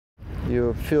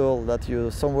you feel that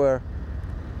you're somewhere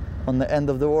on the end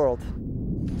of the world.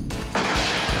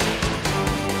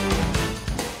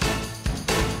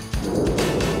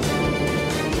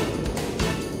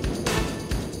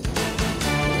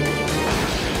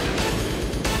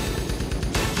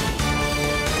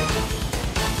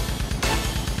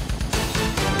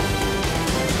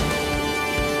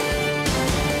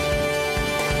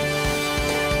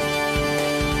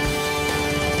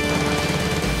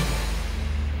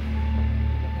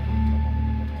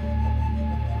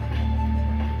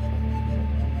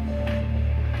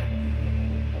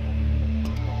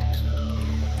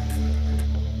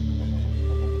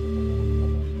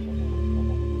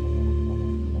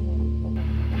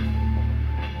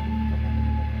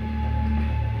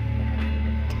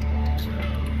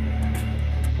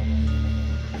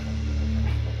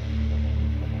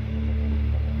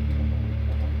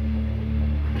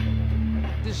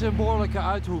 Het is een behoorlijke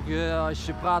uithoek. Als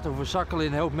je praat over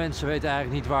Sakhalin, heel veel mensen weten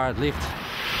eigenlijk niet waar het ligt.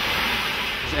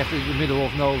 Het is echt in the middle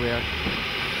of nowhere.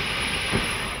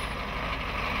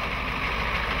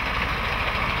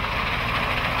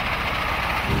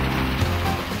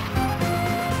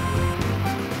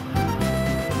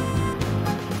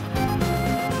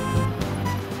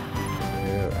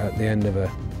 We're at the end of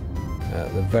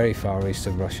the very far east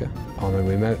of Russia, on a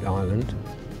remote island.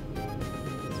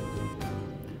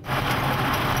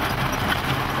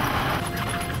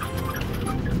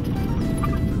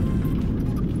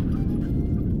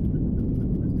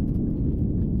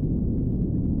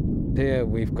 Here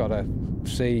we've got a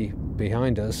sea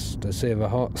behind us, the Sea of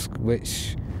Okhotsk,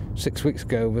 which 6 weeks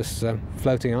ago was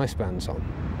floating ice bands on.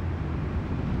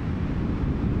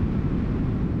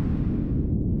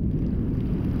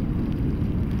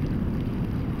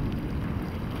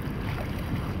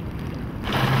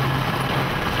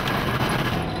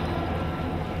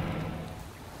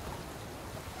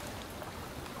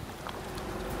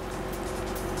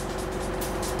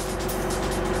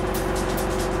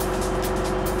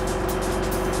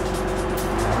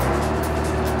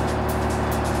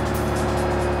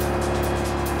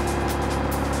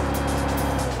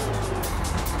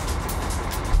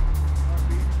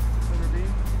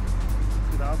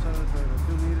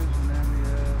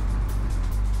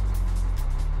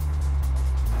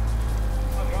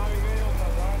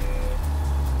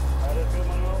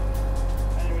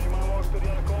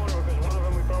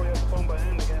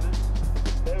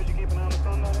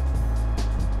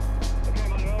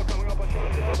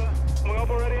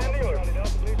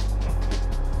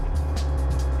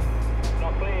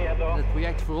 Het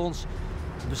project voor ons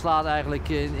beslaat eigenlijk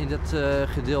in het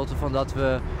gedeelte van dat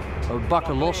we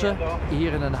bakken lossen.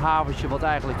 Hier in een haventje wat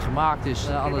eigenlijk gemaakt is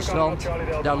aan het strand.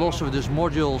 Daar lossen we dus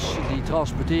modules, die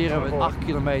transporteren we 8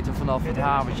 kilometer vanaf het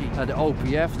haventje naar de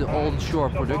OPF, de Onshore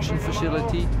Production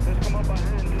Facility.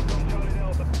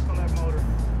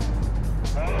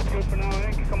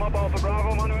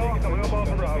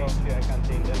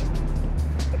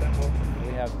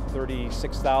 We have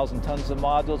 36,000 tons of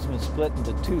modules been split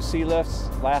into 2 sea lifts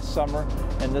last summer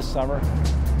and this summer.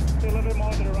 Stay a little bit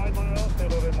more to the right, Manuel. Stay a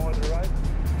little bit more to the right.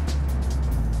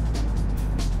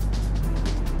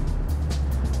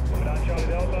 Coming down Charlie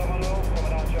Delta, Manuel.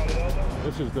 Coming down Charlie Delta.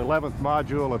 This is the 11th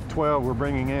module of 12 we're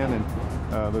bringing in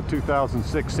the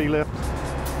 2006 sea lift.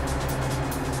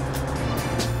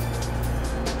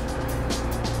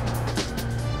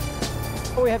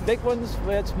 We had big ones,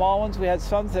 we had small ones, we had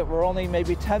some that were only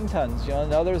maybe 10 tons,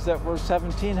 and others that were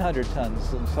 1,700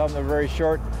 tons, and some that were very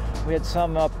short. We had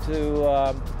some up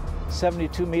to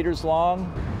 72 meters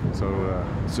long. So a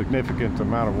significant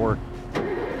amount of work.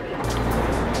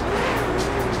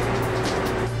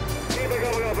 Keep it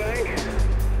going up, Hank.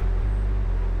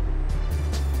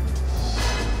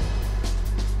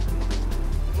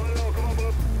 Manuel, come up.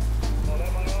 Oh,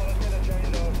 that Manuel, let's get a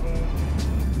change of.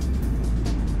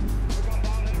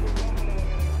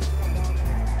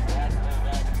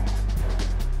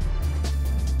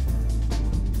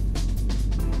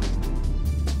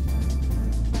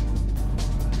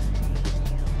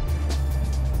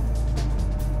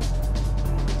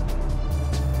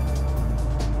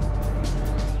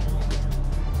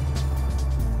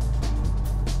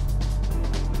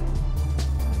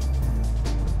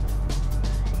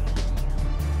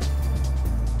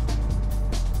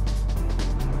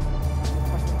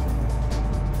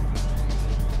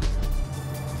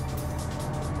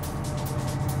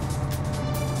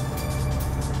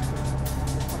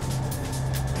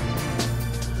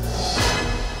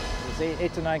 It's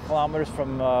 8 to 9 kilometers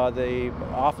from the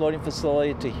offloading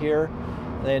facility to here.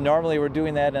 They normally were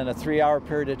doing that in a 3-hour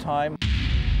period of time.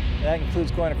 That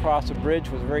includes going across a bridge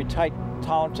with very tight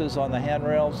tolerances on the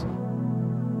handrails.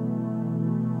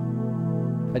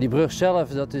 Maar die brug zelf,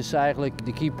 dat is eigenlijk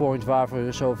de keypoint waarvoor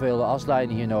we zoveel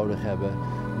aslijnen hier nodig hebben.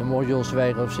 De modules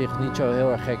wegen op zich niet zo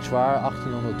heel erg gek zwaar,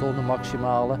 1800 ton de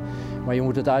maximale. Maar je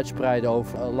moet het uitspreiden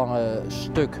over een lange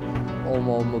stuk om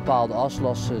een bepaalde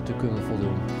aslast te kunnen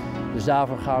voldoen. Dus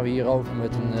daarvoor gaan we hier over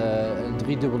met een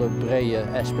driedubbele brede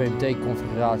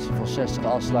SPMT-configuratie van 60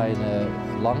 aslijnen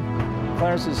lang.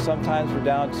 Clearances sometimes we're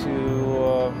down to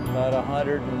about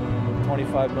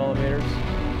 125 millimeters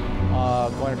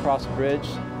going across the bridge.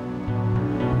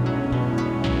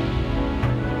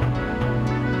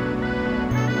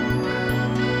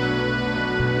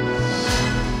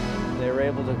 They were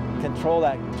able to control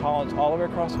that tolerance all the way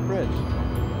across the bridge.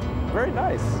 Very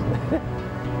nice.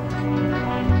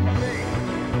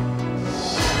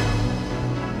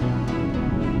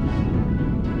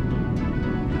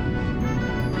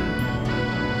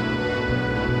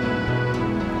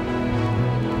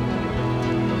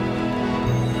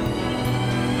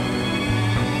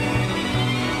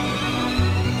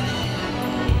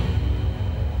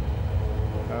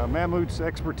 Mammoet's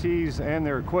expertise and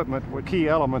their equipment were key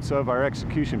elements of our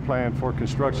execution plan for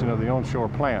construction of the onshore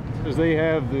plant. As they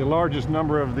have the largest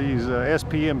number of these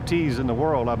SPMTs in the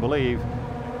world, I believe.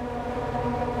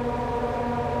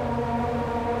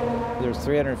 There's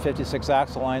 356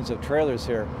 axle lines of trailers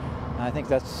here. And I think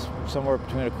that's somewhere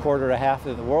between a quarter to half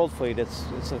of the world fleet. It's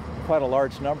quite a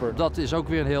large number. Dat is ook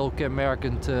weer een heel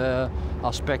kenmerkend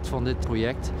aspect van dit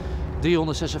project.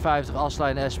 356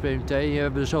 aslijnen SPMT, we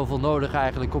hebben er zoveel nodig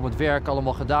eigenlijk om het werk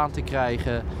allemaal gedaan te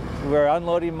krijgen. We're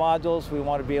unloading modules, we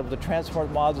want to be able to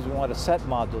transport modules, we want to set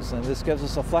modules, and this gives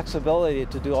us the flexibility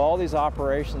to do all these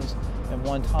operations in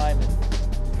one time.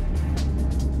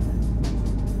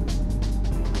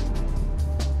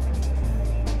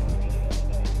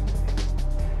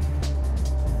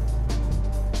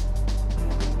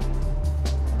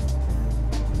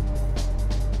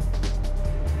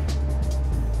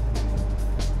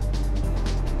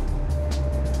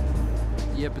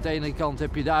 Je hebt aan de ene kant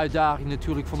heb je de uitdaging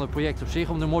natuurlijk van het project op zich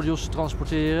om de modules te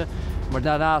transporteren. Maar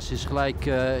daarnaast is gelijk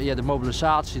de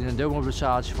mobilisatie en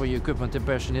demobilisatie van je equipment en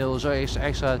personeel zo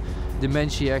extra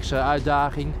dimensie, extra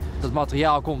uitdaging. Dat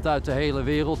materiaal komt uit de hele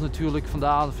wereld natuurlijk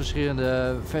vandaan.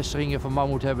 Verschillende vestigingen van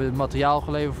Mammoet hebben materiaal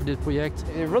geleverd voor dit project.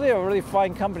 They're really a really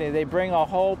fine company. They bring a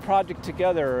whole project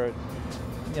together.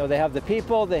 You know, they have the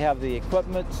people, they have the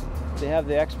equipment, they have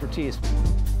the expertise.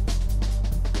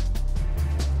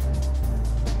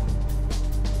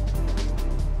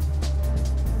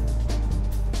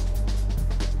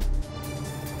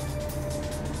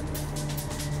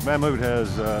 Mammoet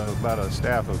has about a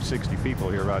staff of 60 people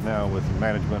here right now with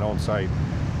management on site,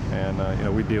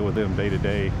 and we deal with them day to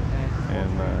day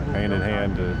and hand in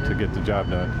hand to get the job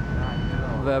done.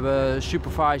 We hebben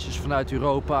supervisors vanuit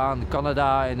Europa aan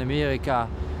Canada en Amerika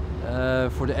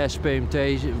voor de SPMT.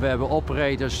 We hebben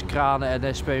operators, kranen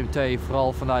en SPMT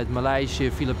vooral vanuit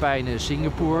Malaysia, Filippijnen en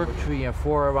Singapore. 3 and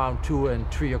 4, around 2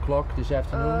 and 3 o'clock this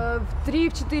afternoon.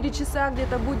 3-4 часа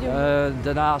где-то будем.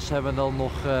 Daarnaast hebben we dan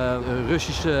nog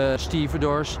Russische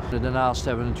stevedores. Daarnaast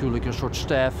hebben we natuurlijk een soort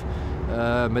staff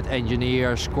met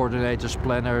engineers, coordinators,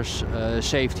 planners,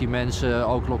 safety mensen,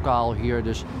 ook lokaal hier.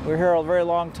 Dus. We're here a very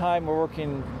long time. We're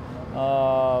working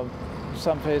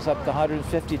someplace up to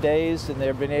 150 days, and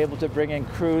they've been able to bring in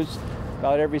crews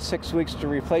about every 6 weeks to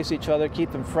replace each other,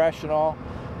 keep them fresh and all.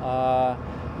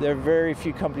 There are very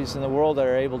few companies in the world that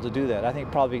are able to do that. I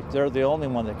think probably they're the only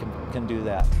one that can do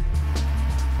that.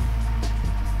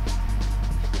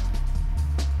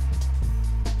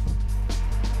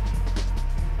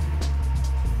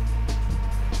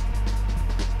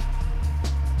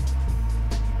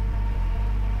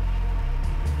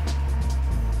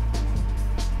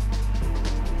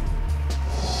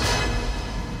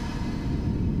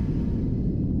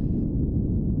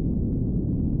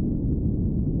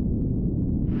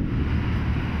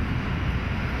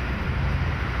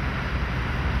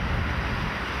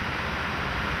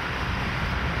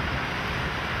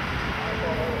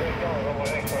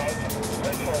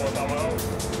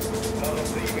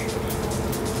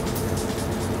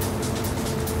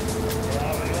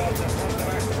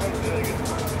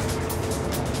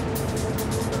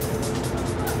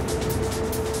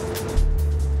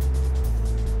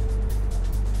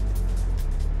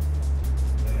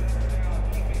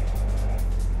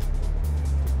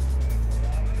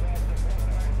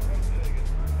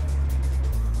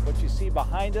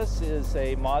 Behind us is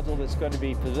a module that's going to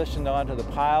be positioned onto the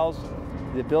piles.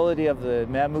 The ability of the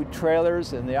Mammoet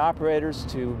trailers and the operators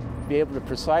to be able to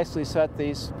precisely set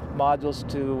these modules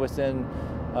to within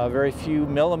very few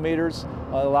millimeters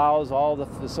allows all the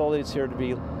facilities here to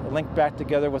be linked back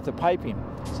together with the piping.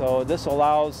 So this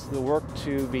allows the work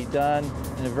to be done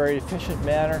in a very efficient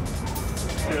manner.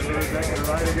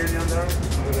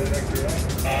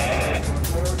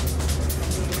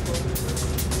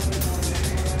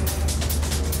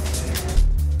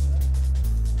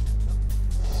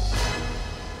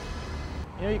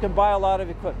 You know, you can buy a lot of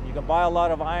equipment, you can buy a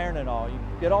lot of iron and all, you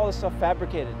get all this stuff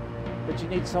fabricated, but you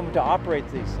need someone to operate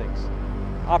these things,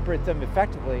 operate them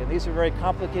effectively, and these are very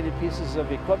complicated pieces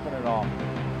of equipment and all,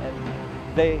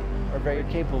 and they are very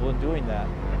capable in doing that.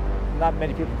 Not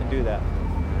many people can do that.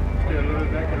 A little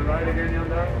bit back to the right again, young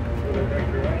dog. A little bit back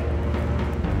to the right.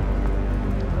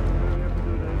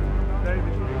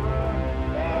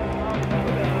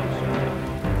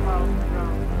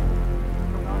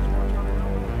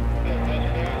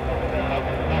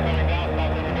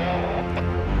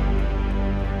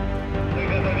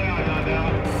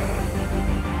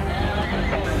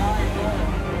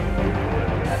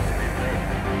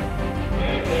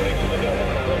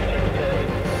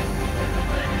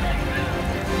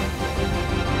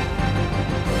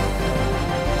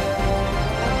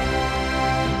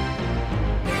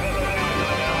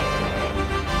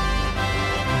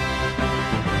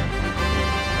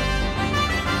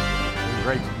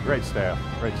 Great staff,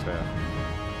 great staff.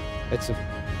 It's a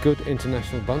good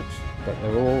international bunch, but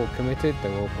they're all committed,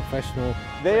 they're all professional.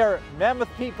 They are mammoth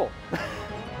people.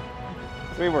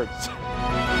 3 words.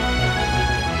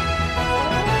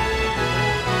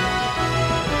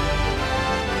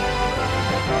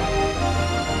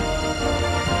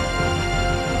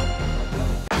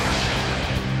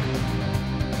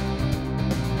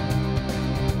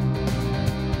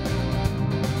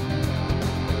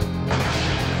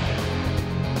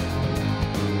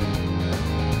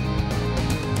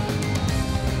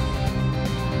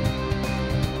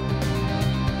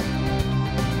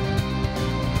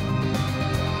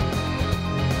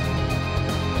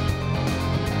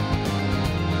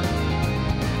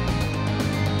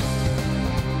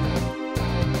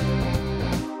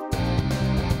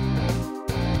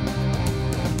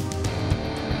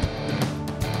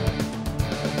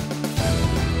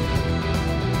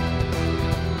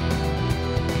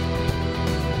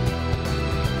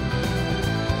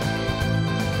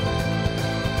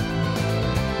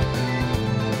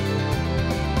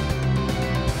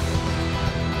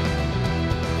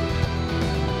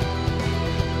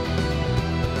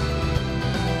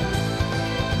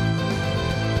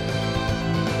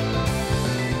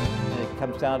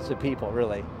 Comes down to people,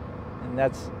 really, and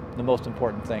that's the most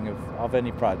important thing of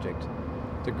any project.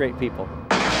 They're great people.